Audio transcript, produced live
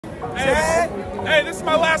this is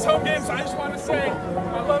my last home game, so I just want to say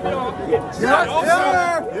I love y'all. Yeah, Also,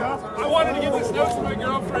 yeah. I wanted to give this note to my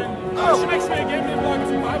girlfriend. She makes me a game day vlog.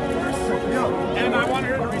 It's a Bible verse, and I want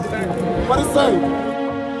her to read it back. What does it say?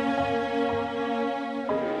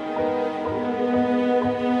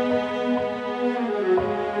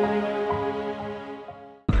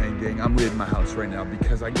 I'm leaving my house right now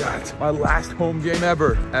because I got my last home game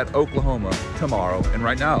ever at Oklahoma tomorrow. And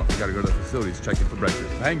right now, I gotta go to the facilities, check in for breakfast.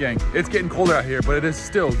 HangGang, it's getting colder out here, but it is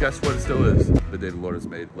still, guess what it still is? The day the Lord has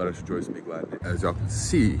made. Let us rejoice and be glad in it. As y'all can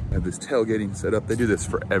see, I have this tailgating set up. They do this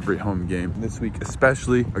for every home game this week,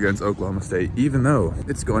 especially against Oklahoma State, even though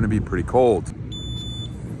it's going to be pretty cold.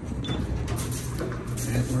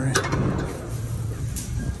 And we're in.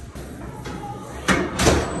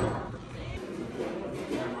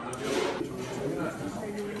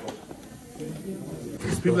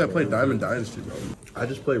 People that play Diamond Dynasty, bro. I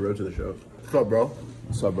just play Road to the Show. What's up, bro?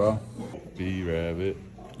 What's up, bro? B-Rabbit,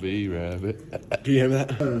 B-Rabbit. Can you hear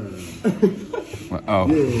that? Oh,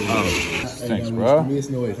 thanks, bro. Give me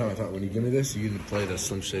this no way. Time. When you give me this, you can play the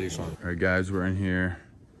Slim Shady song. All right, guys, we're in here.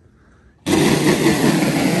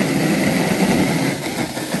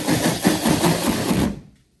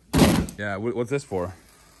 Yeah, what's this for?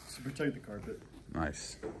 To protect the carpet.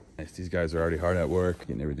 Nice. Nice. These guys are already hard at work,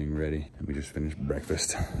 getting everything ready. And we just finished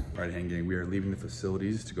breakfast. All right, HangGang, we are leaving the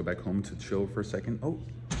facilities to go back home to chill for a second. Oh,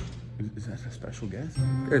 is that a special guest?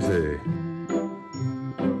 There's a...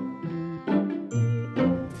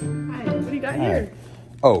 Hi, what do you got here?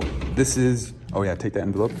 Oh, this is... Oh, yeah, take that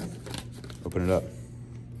envelope. Open it up.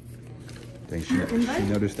 Thanks. She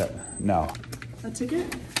noticed that. No. A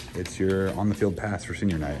ticket? It's your on-the-field pass for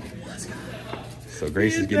senior night. Let's go. So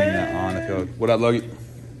Grace is getting that on the field. What up, Logie?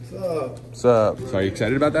 What's up? What's up? So are you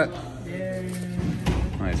excited about that? Yeah.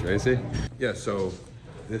 Nice, Gracie. Yeah, so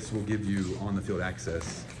this will give you on-the-field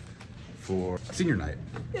access for senior night.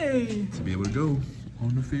 Yay. To be able to go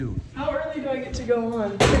on the field. How early do I get to go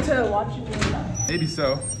on? Get to watch you doing that? Maybe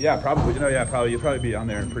so. Yeah, probably. You'll probably be on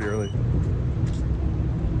there pretty early.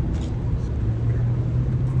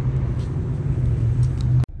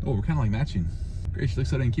 Oh, we're kind of like matching. Grace, you look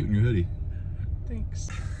so dang cute in your hoodie. Thanks.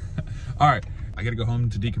 All right, I gotta go home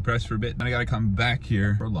to decompress for a bit. Then I gotta come back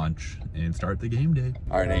here for lunch and start the game day.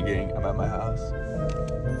 All right, HangGang, I'm at my house.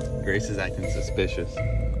 Grace is acting suspicious.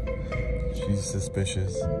 She's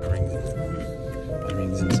suspicious. The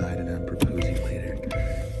ring's inside and I'm proposing later.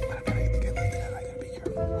 I gotta be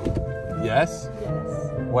careful. Yes?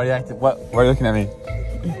 Yes. Why are you acting? Why are you looking at me?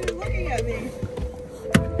 You're looking at me.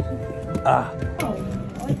 Ah. Oh,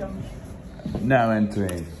 I like them. Now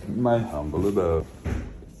entering my humble abode.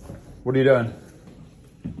 What are you doing?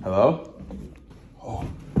 Hello? Oh.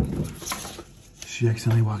 She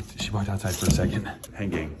walked outside for a second.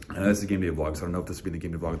 HangGang. I know this is a game day vlog, so I don't know if this will be the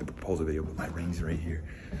game day vlog, the proposal video, but my ring's right here.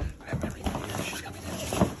 I have my ring right here. She's coming in.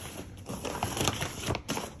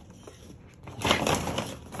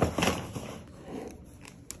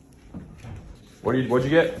 What'd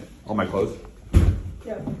you get? All my clothes?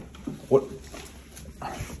 Yeah.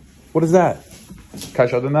 What is that? Can I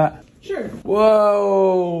show them that? Sure.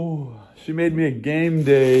 Whoa! She made me a game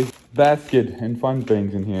day basket and fun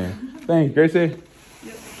things in here. Thanks, Gracie.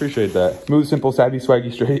 Yep. Appreciate that. Smooth, simple, savvy,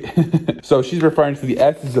 swaggy, straight. So she's referring to the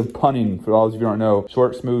S's of punning, for all of you who don't know.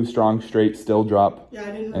 Short, smooth, strong, straight, still drop, Yeah, I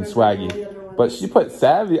didn't and remember swaggy. all the other ones. But she put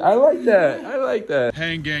savvy. I like that. I like that.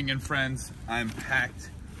 HangGang and friends, I'm packed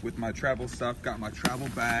with my travel stuff. Got my travel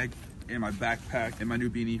bag and my backpack and my new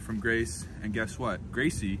beanie from Grace. And guess what?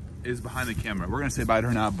 Gracie is behind the camera. We're gonna say bye to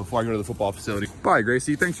her now before I go to the football facility. Bye,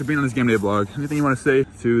 Gracie. Thanks for being on this game day vlog. Anything you want to say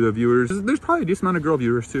to the viewers? There's probably a decent amount of girl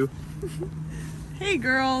viewers too. Hey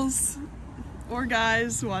girls or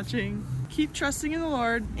guys watching. Keep trusting in the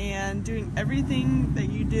Lord and doing everything that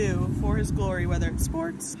you do for His glory, whether it's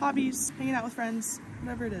sports, hobbies, hanging out with friends,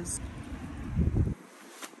 whatever it is.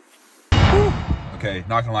 Okay,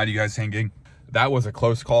 not gonna lie to you guys, HangGang. That was a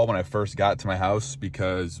close call when I first got to my house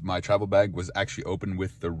because my travel bag was actually open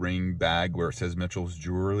with the ring bag where it says Mitchell's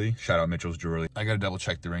Jewelry. Shout out Mitchell's Jewelry. I gotta double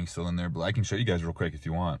check the ring's still in there, but I can show you guys real quick if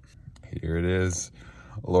you want. Here it is.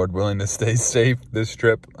 Lord willing to stay safe this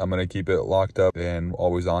trip. I'm gonna keep it locked up and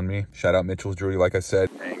always on me. Shout out Mitchell's Jewelry, like I said.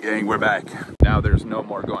 HangGang, we're back. Now there's no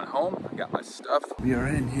more going home. I got my stuff. We are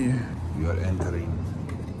in here. We are entering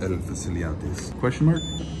El Faciliantes. Question mark?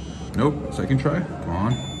 Nope, second try, come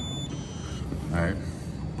on. All right,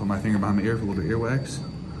 put my finger behind my ear for a little bit of earwax.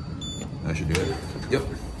 That should do it. Yep,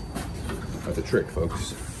 that's a trick,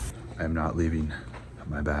 folks. I am not leaving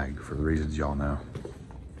my bag for the reasons y'all know.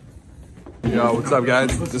 Yo, what's up,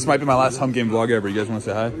 guys? This might be my last home game vlog ever. You guys want to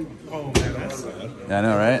say hi? Oh man, that's sad. Yeah, I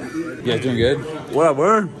know, right? You guys doing good? What up,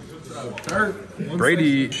 word?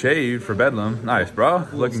 Brady shaved for Bedlam. Nice, bro.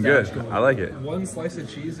 Looking good. I like it. One slice of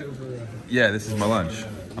cheese over. Yeah, this is my lunch.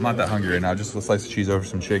 I'm not that hungry right now. Just a slice of cheese over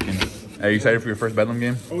some chicken. Are you excited for your first Bedlam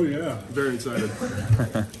game? Oh yeah, very excited.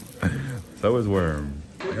 So is Worm.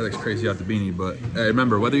 He looks crazy out the beanie, but hey,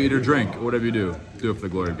 remember, whether you eat or drink, or whatever you do it for the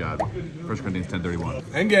glory of God. 1 Corinthians 10:31.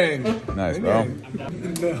 HangGang. Nice, bro.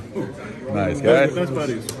 No. Nice, guys. Best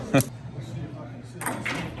buddies.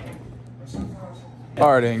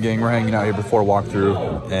 All right, HangGang, we're hanging out here before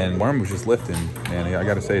walkthrough, and Worm was just lifting, and I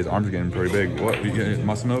gotta say, his arms are getting pretty big. What, you getting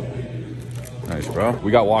muscle milk? Nice, bro.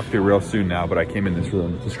 We got walkthrough real soon now, but I came in this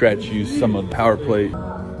room to stretch, use some of the power plate.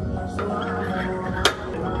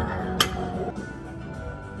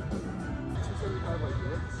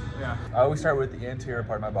 Yeah, I always start with the anterior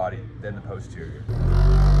part of my body, then the posterior.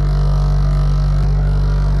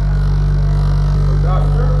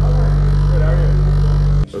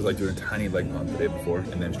 It was like doing a tiny leg pump the day before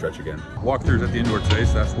and then stretch again. Walkthroughs at the indoor today,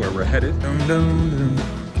 so that's where we're headed. Dun, dun, dun.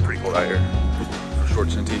 Pretty cold out here.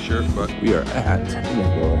 Shorts and t-shirt, but we are at.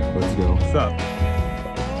 Let's go. What's up?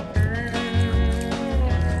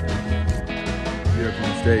 Here from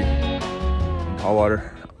the steak. Hot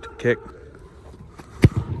water. Kick.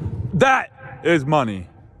 That is money.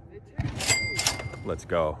 Let's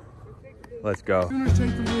go. Let's go. Sooners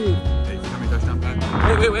take the lead. Hey, how many touchdown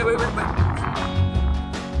passes? Wait.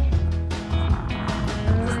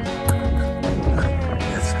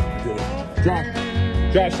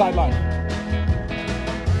 Josh, sideline.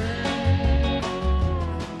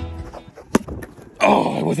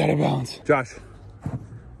 Oh, I was out of bounds. Josh.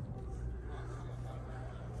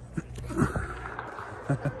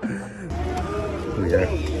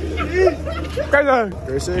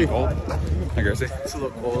 Gracie. Hi, Gracie. It's a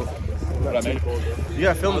little cold. What I made? You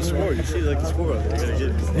gotta film the score. You see like the score up there. You gotta get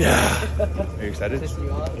it. Yeah. Are you excited?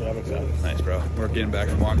 Yeah, I'm excited. Nice, bro. We're getting back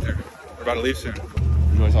and walk there. We're about to leave soon.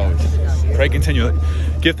 Enjoy as always. Pray continually.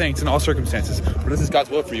 Give thanks in all circumstances, for this is God's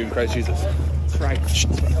will for you in Christ Jesus. That's right.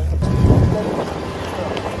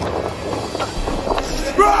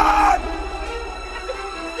 Run!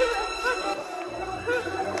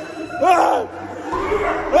 Ah!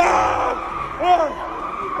 Ah! Ah!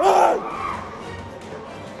 Ah!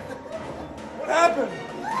 What happened?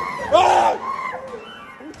 Ah!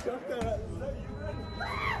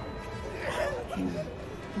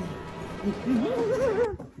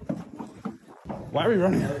 Why are we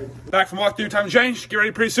running? Back from walkthrough, time to change. Get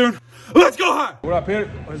ready pretty soon. Let's go high! What up, Peter?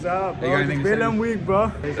 What's up, Hey, you got bro? anything It's to been a say? week,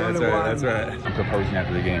 bro. It's That's only right, one. that's right. I'm proposing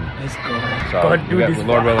after the game. Let's go. So, God, do this.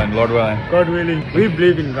 Lord willing, Lord willing. God willing. We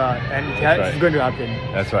believe in God, and That's it's right. going to happen.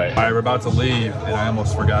 That's right. All right, we're about to leave, and I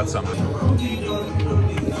almost forgot something.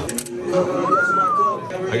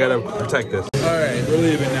 I gotta protect this. All right, we're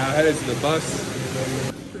leaving now. Headed to the bus.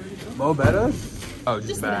 Mo better? Oh,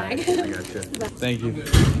 just bag. I gotcha. Thank you.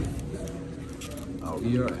 Oh,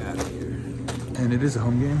 we are out of here. And it is a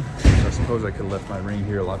home game. So I suppose I could have left my ring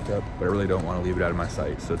here locked up, but I really don't want to leave it out of my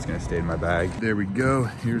sight, so it's gonna stay in my bag. There we go.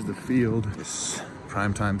 Here's the field. It's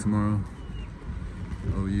prime time tomorrow.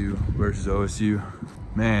 OU versus OSU.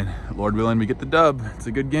 Man, Lord willing, we get the dub. It's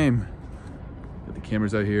a good game. Got the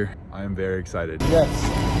cameras out here. I am very excited. Yes.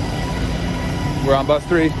 We're on bus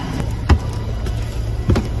 3.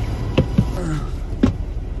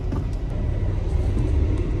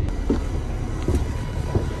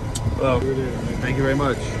 Hello. Thank you very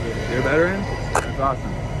much. You're a veteran? That's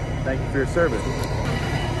awesome. Thank you for your service.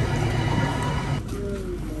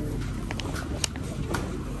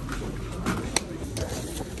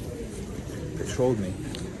 They trolled me.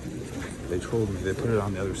 They trolled me. They put it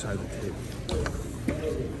on the other side of the table.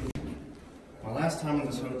 My last time in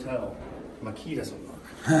this hotel, my key doesn't work.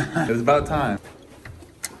 It was about time.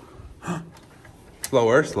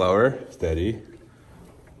 Slower, slower, steady.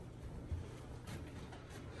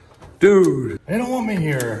 Dude! They don't want me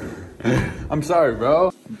here. I'm sorry,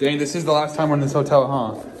 bro. Dang, this is the last time we're in this hotel,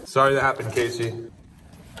 huh? Sorry that happened, Casey.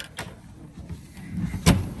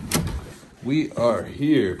 We are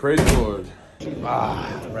here. Praise the Lord.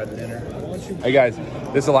 We're at dinner. Hey guys,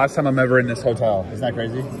 this is the last time I'm ever in this hotel. Isn't that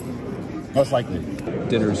crazy? Most likely.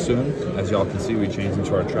 Dinner is soon. As y'all can see, we changed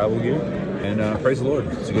into our travel gear. And praise the Lord.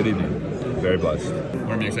 It's a good evening. Very blessed.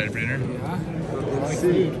 Are you excited for dinner?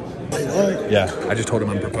 Yeah, I just told him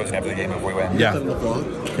I'm proposing after the game if we win. Yeah.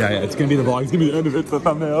 Yeah, it's gonna be the vlog. It's gonna be the end of it. It's the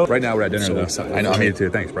thumbnail. Right now we're at dinner though. Excited. I know, me too.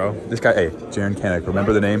 Thanks, bro. This guy, hey, Jaron Kanek.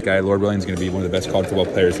 Remember the name? Guy, Lord willing, is gonna be one of the best college football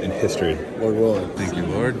players in history. Lord willing. Thank you,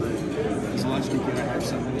 Lord.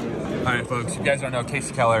 All right, folks, you guys don't know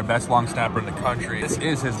Casey Keller, best long snapper in the country. This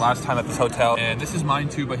is his last time at this hotel, and this is mine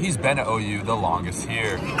too, but he's been at OU the longest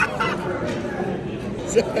here.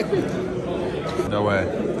 No way.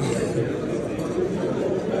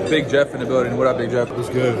 Big Jeff in the building. What up, Big Jeff? It's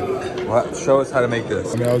good. What? Show us how to make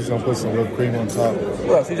this. I mean, I was just gonna put some whipped cream on top.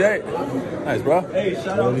 What up, CJ? Nice, bro. Hey,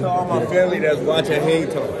 shout out to all my family that's watching Hang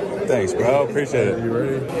Talk. Thanks, bro. Appreciate it. You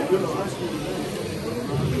ready?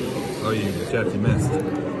 Oh, Jeff, you missed.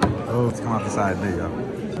 Oh, it's come off the side. There you go.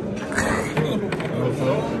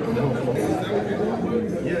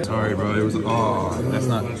 Sorry, bro. It was. Oh, that's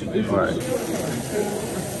not. All right.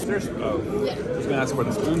 There's. Oh. I was gonna ask where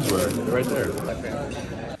the spoons were. They're right there.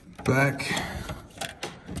 Back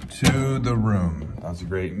to the room. That was a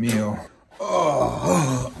great meal.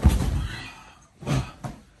 Oh.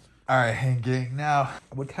 All right, HangGang. Now,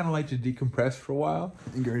 I would kind of like to decompress for a while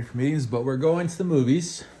and get ready for meetings, but we're going to the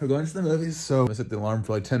movies. So I'm gonna set the alarm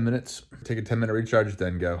for like 10 minutes, take a 10-minute recharge,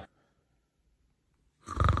 then go.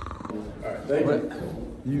 All right, thank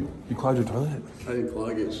you. You clogged your toilet? I didn't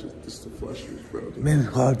clog it, it's just the flushers, bro. Man,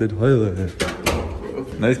 clogged the toilet.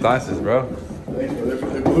 Nice glasses, bro. Thanks, bro.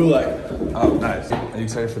 They're blue light. Oh, nice. Are you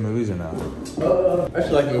excited for the movies or not? I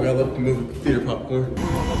actually like the movie. I love the movie theater popcorn.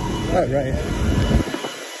 All right.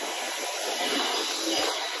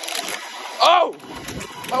 Oh!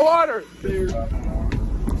 My water!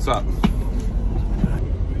 What's up?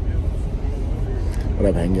 What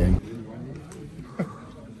up, HangGang?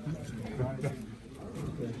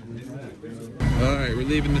 All right, we're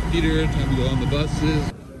leaving the theater. Time to go on the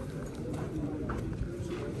buses.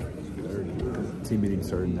 Team meeting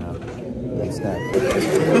starting now. Thanks, Snap.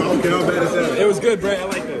 It was good, Bray. I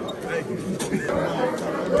like that. Thank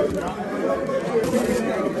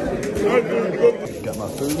you. Got my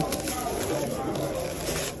food.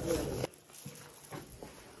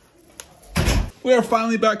 We are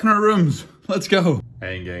finally back in our rooms. Let's go.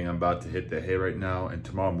 HangGang, I'm about to hit the hay right now, and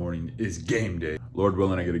tomorrow morning is game day. Lord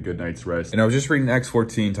willing, I get a good night's rest. And I was just reading Acts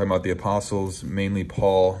 14, talking about the apostles, mainly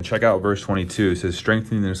Paul. Check out verse 22. It says,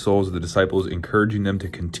 strengthening the souls of the disciples, encouraging them to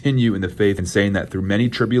continue in the faith, and saying that through many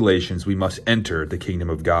tribulations we must enter the kingdom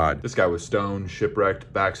of God. This guy was stoned,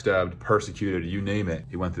 shipwrecked, backstabbed, persecuted, you name it.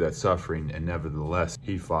 He went through that suffering, and nevertheless,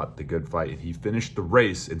 he fought the good fight, and he finished the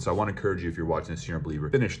race. And so I want to encourage you, if you're watching this, you're a believer,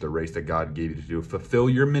 finish the race that God gave you to do. Fulfill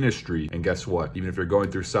your ministry. And guess what? Even if you're going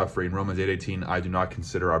through suffering, Romans 8:18, I do not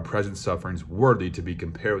consider our present sufferings worthy to be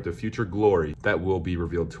compared with the future glory that will be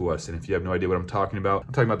revealed to us. And if you have no idea what I'm talking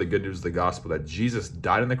about the good news of the gospel, that Jesus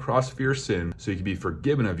died on the cross for your sin so you can be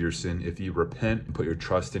forgiven of your sin if you repent and put your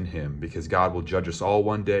trust in him, because God will judge us all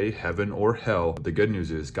one day, heaven or hell. But the good news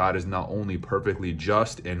is God is not only perfectly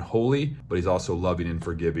just and holy, but he's also loving and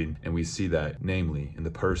forgiving. And we see that namely in the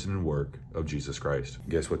person and work of Jesus Christ.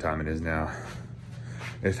 Guess what time it is now?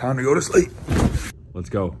 It's time to go to sleep. Let's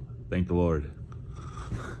go. Thank the Lord.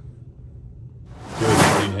 Good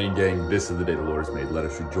morning, HangGang. This is the day the Lord has made. Let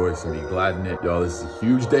us rejoice and be glad in it. Y'all, this is a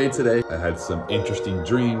huge day today. I had some interesting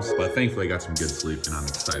dreams, but thankfully I got some good sleep and I'm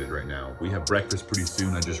excited right now. We have breakfast pretty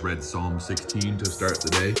soon. I just read Psalm 16 to start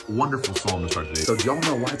the day. Wonderful psalm to start the day. So do y'all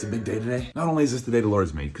know why it's a big day today? Not only is this the day the Lord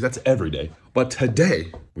has made, because that's every day, but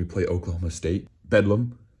today we play Oklahoma State,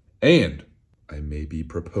 Bedlam, and I may be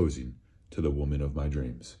proposing to the woman of my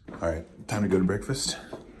dreams. All right, time to go to breakfast.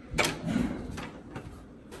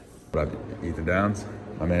 What up, Ethan Downs?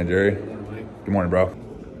 My man, Jerry. Good morning, bro.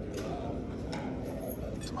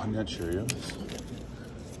 Some Honey Nut Cheerios.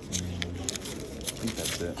 I think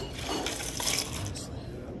that's it.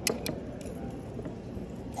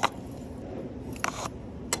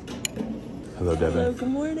 Hello, Devin. Hello, good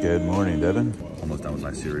morning. Good morning, Devin. Almost done with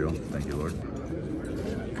my cereal. Thank you, Lord.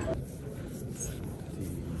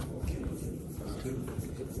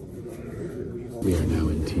 We are now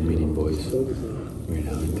in team meeting, boys. We are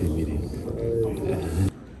now in team meeting.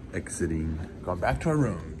 Exiting. Going back to our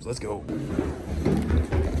rooms. Let's go.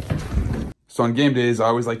 So on game days, I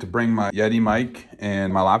always like to bring my Yeti mic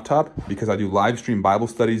and my laptop because I do live stream Bible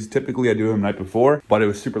studies. Typically I do them the night before, but it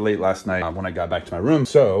was super late last night when I got back to my room.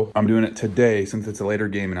 So I'm doing it today since it's a later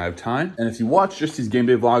game and I have time. And if you watch just these game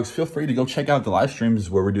day vlogs, feel free to go check out the live streams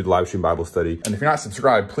where we do the live stream Bible study. And if you're not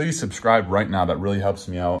subscribed, please subscribe right now. That really helps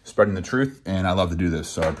me out spreading the truth. And I love to do this.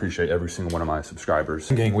 So I appreciate every single one of my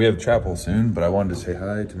subscribers. Gang, we have chapel soon, but I wanted to say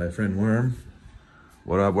hi to my friend Worm.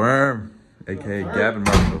 What up, Worm? AKA Gavin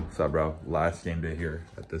Marshall. What's up, bro? Last game day here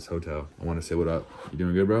at this hotel. I want to say what up. You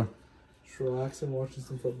doing good, bro? Just relaxing, watching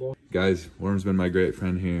some football. Guys, Worm's been my great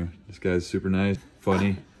friend here. This guy's super nice,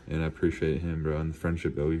 funny, and I appreciate him, bro, and the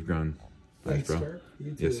friendship that we've grown. Thanks, bro. Sir.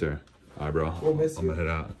 You too. Yes, sir. All right, bro. We'll miss I'm you. gonna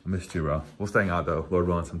head out. I missed you, bro. We'll stay out though. Lord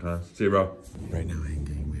willing, sometimes. See you, bro. Right now,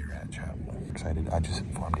 HangGang, we are at chapel. Excited. I just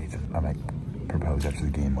informed Ethan I might propose after the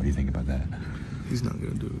game. What do you think about that? He's not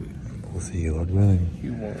gonna do it. We'll see, Lord willing. He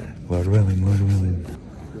won't. Lord willing, Lord willing.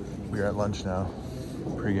 We are at lunch now.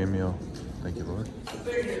 Pre-game meal. Thank you, Lord.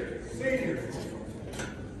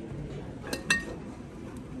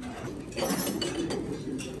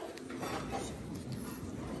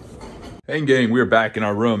 Hey gang, we are back in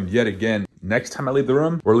our room yet again. Next time I leave the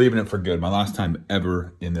room, we're leaving it for good. My last time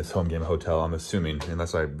ever in this home game hotel, I'm assuming,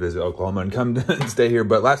 unless I visit Oklahoma and come and stay here,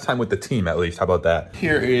 but last time with the team at least. How about that?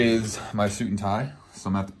 Here is my suit and tie. So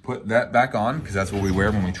I'm gonna have to put that back on because that's what we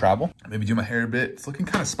wear when we travel. Maybe do my hair a bit. It's looking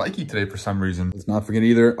kind of spiky today for some reason. Let's not forget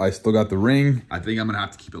either, I still got the ring. I think I'm gonna have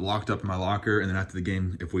to keep it locked up in my locker, and then after the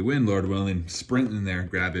game, if we win, Lord willing, sprint in there,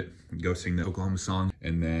 grab it, and go sing the Oklahoma song,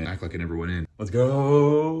 and then act like I never went in. Let's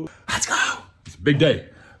go. Let's go. It's a big day.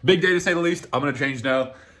 Big day to say the least. I'm gonna change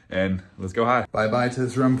now, and let's go high. Bye-bye to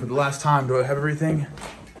this room for the last time. Do I have everything?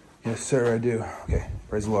 Yes, sir, I do. Okay,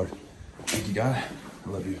 praise the Lord. Thank you, God. I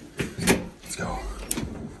love you. Let's go.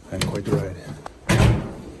 And quite the ride.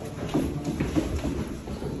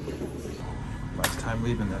 Last time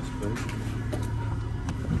leaving this place.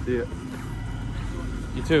 See ya.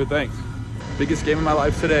 You too, thanks. Biggest game of my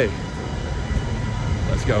life today.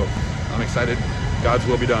 Let's go. I'm excited. God's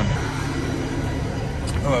will be done.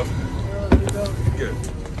 Hello. Good.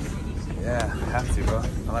 Yeah, have to, bro.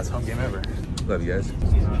 My last home game ever. Love you guys.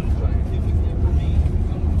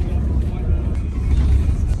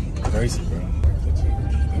 Crazy, bro.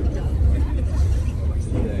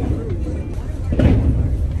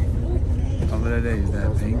 Over the days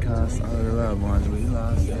that pain cost, all the loved ones we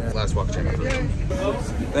lost. Yeah. Last walk championship.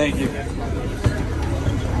 Thank you.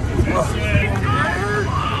 Oh.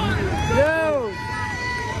 Yo!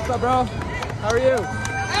 What's up, bro? How are you?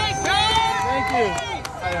 Thank you.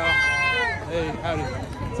 Hi, y'all. Hey, howdy.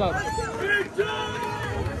 What's up?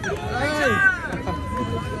 Hey.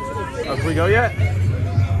 Oh, can we go yet?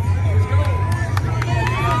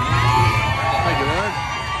 Thank you, man.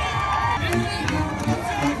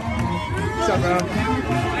 What's up, bro?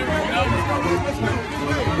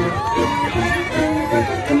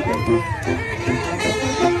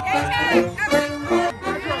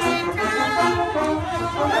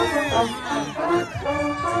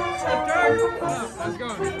 Let's go.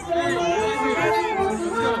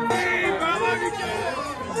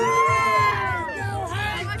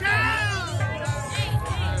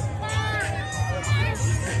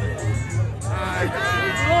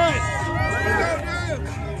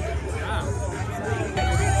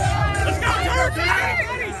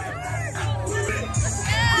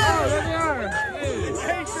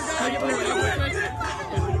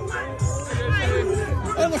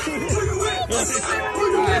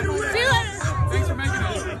 Thanks for making it.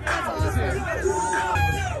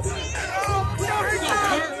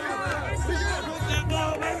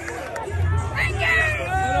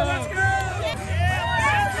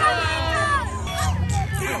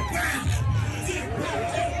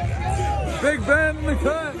 Big Ben in the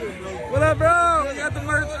cut. What up, bro? We got the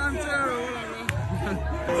merch on too.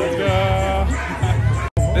 Let's go.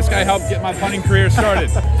 This guy helped get my punting career started.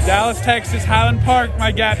 Dallas, Texas, Highland Park,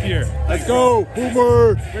 my gap year. Let's go,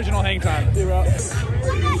 Boomer. Original hang time. See you, bro. What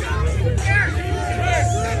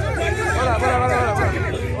up, what up, what up, what up?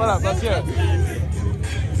 What up, let's get it.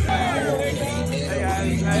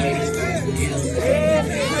 Hey, guys. Hey.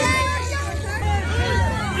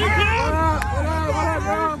 What up, what up, what up,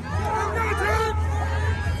 bro?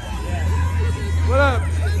 What up?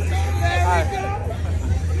 Hi.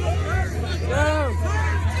 Yo.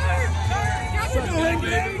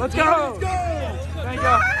 Let's go. Thank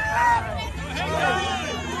you.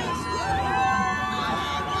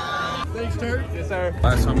 Thanks, Turk. Yes, sir.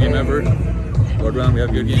 Last home game ever. Lord willing, we have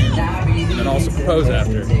a good game. And also propose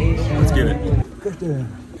after. Let's get it.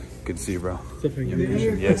 Good to see you, bro.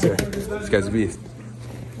 Yes, sir. This guy's a beast.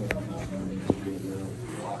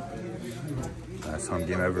 Last home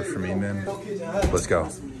game ever for me, man. Let's go.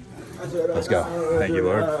 Let's go. Thank you,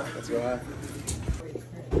 Lord. Let's go.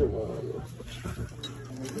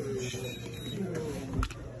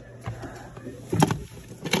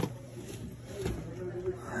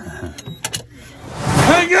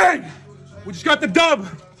 HangGang! We just got the dub.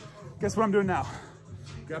 Guess what I'm doing now?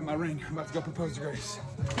 Grab my ring. I'm about to go propose to Grace.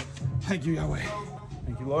 Thank you, Yahweh.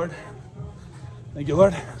 Thank you, Lord. Thank you,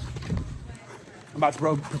 Lord. I'm about to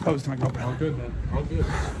propose to my girlfriend. All good, man. All good.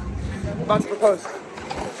 I'm about to propose.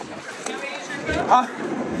 Huh?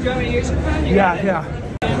 You want me to use your phone? Yeah, yeah.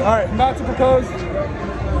 All right, I'm about to propose.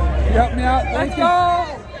 You help me out? Let's go!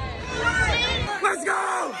 Let's go!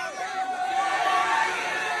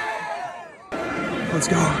 Let's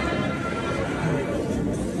go.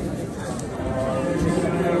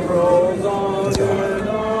 Let's go.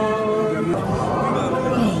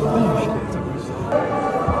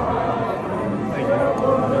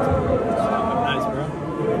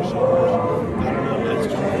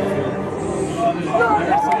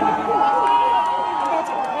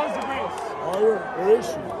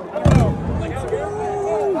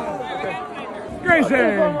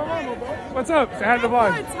 HangGang. What's up? Say hi to the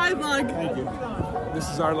vlog. Hi, vlog. Thank you. This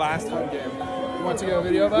is our last home game. You want to get a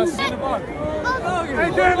video of us? Hey, Danny!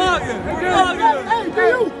 Hey, Danny! Hey,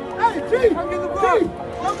 you! Hey, G! Come get the vlog!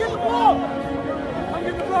 Come get the vlog! Come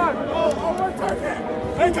get the vlog!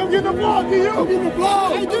 Hey, come get the vlog, do you? Come get the vlog!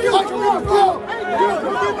 Hey, do you? Come get the vlog! Hey,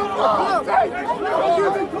 come get the vlog! Hey, come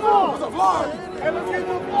get the vlog! It's a vlog! Hey, let's get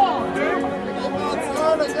the vlog, dude!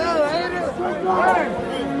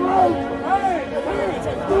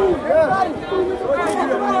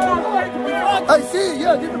 I see,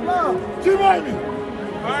 yeah, get the vlog.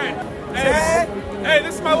 All right. Hey,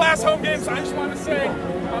 this is my last home game, so I just wanted to say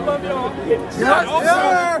I love y'all. Yeah, Also,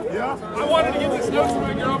 I wanted to get this note to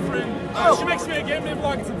my girlfriend. She makes me a game day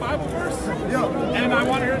vlog. It's a Bible verse, and I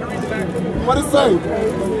wanted her to read it back to me. What it say?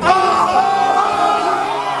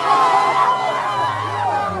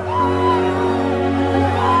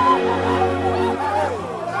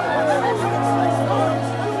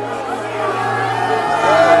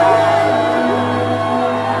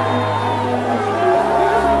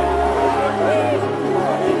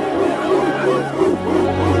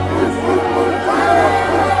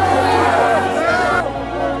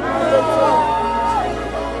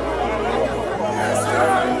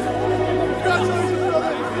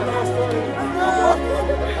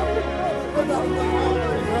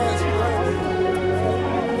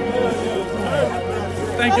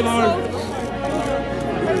 Thank you, Lord.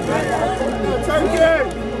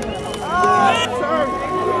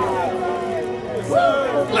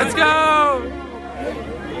 Let's go.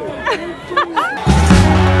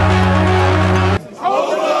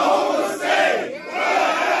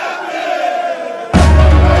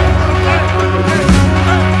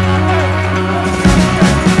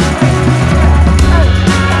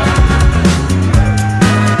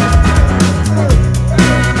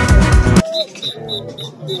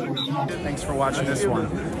 Thanks for watching this one.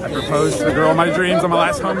 I proposed to the girl of my dreams on my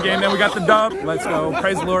last home game, then we got the dub. Let's go.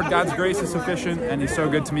 Praise the Lord. God's grace is sufficient, and he's so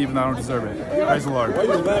good to me even though I don't deserve it. Praise the Lord. Woo!